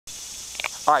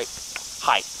All right,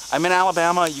 hi. I'm in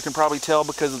Alabama. You can probably tell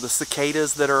because of the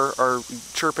cicadas that are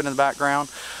chirping in the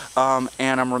background.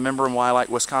 And I'm remembering why I like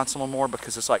Wisconsin a little more,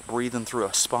 because it's like breathing through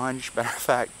a sponge. Matter of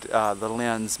fact, the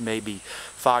lens may be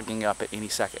fogging up at any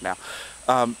second now.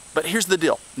 But here's the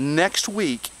deal. Next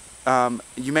week,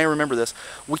 you may remember this,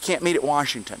 we can't meet at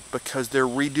Washington because they're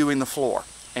redoing the floor.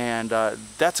 And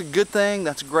that's a good thing.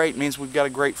 That's great. It means we've got a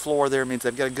great floor there. It means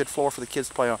they've got a good floor for the kids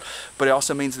to play on. But it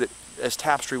also means that as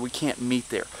Tapestry, we can't meet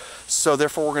there. So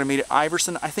therefore, we're going to meet at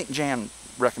Iverson. I think Jan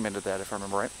recommended that, if I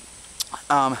remember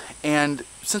right. And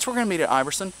since we're going to meet at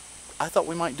Iverson, I thought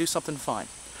we might do something fun.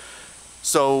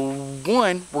 So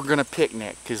one, we're going to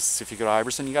picnic, because if you go to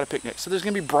Iverson, you got a picnic. So there's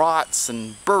going to be brats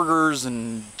and burgers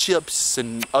and chips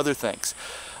and other things.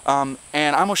 And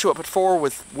I'm going to show up at 4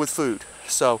 with food.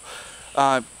 So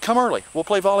come early. We'll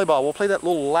play volleyball. We'll play that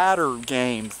little ladder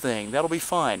game thing. That'll be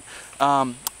fun.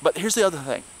 But here's the other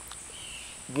thing.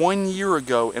 1 year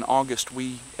ago in August,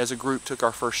 we as a group took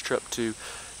our first trip to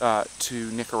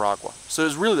Nicaragua. So it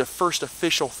was really the first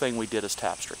official thing we did as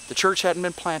Tapestry. The church hadn't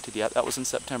been planted yet. That was in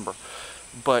September.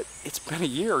 But it's been a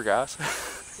year, guys.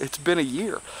 It's been a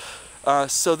year.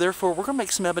 So therefore, we're going to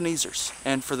make some Ebenezers.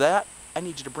 And for that, I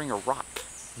need you to bring a rock.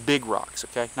 Big rocks,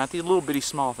 okay? Not the little bitty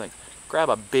small things. Grab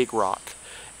a big rock.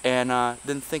 And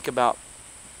then think about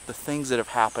the things that have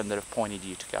happened that have pointed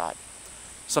you to God.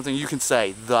 Something you can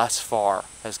say, thus far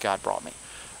has God brought me.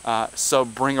 So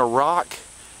bring a rock,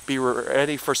 be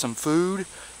ready for some food,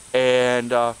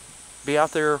 and be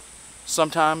out there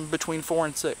sometime between 4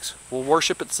 and 6. We'll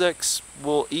worship at 6,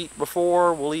 we'll eat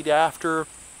before, we'll eat after,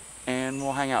 and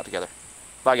we'll hang out together.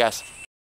 Bye, guys.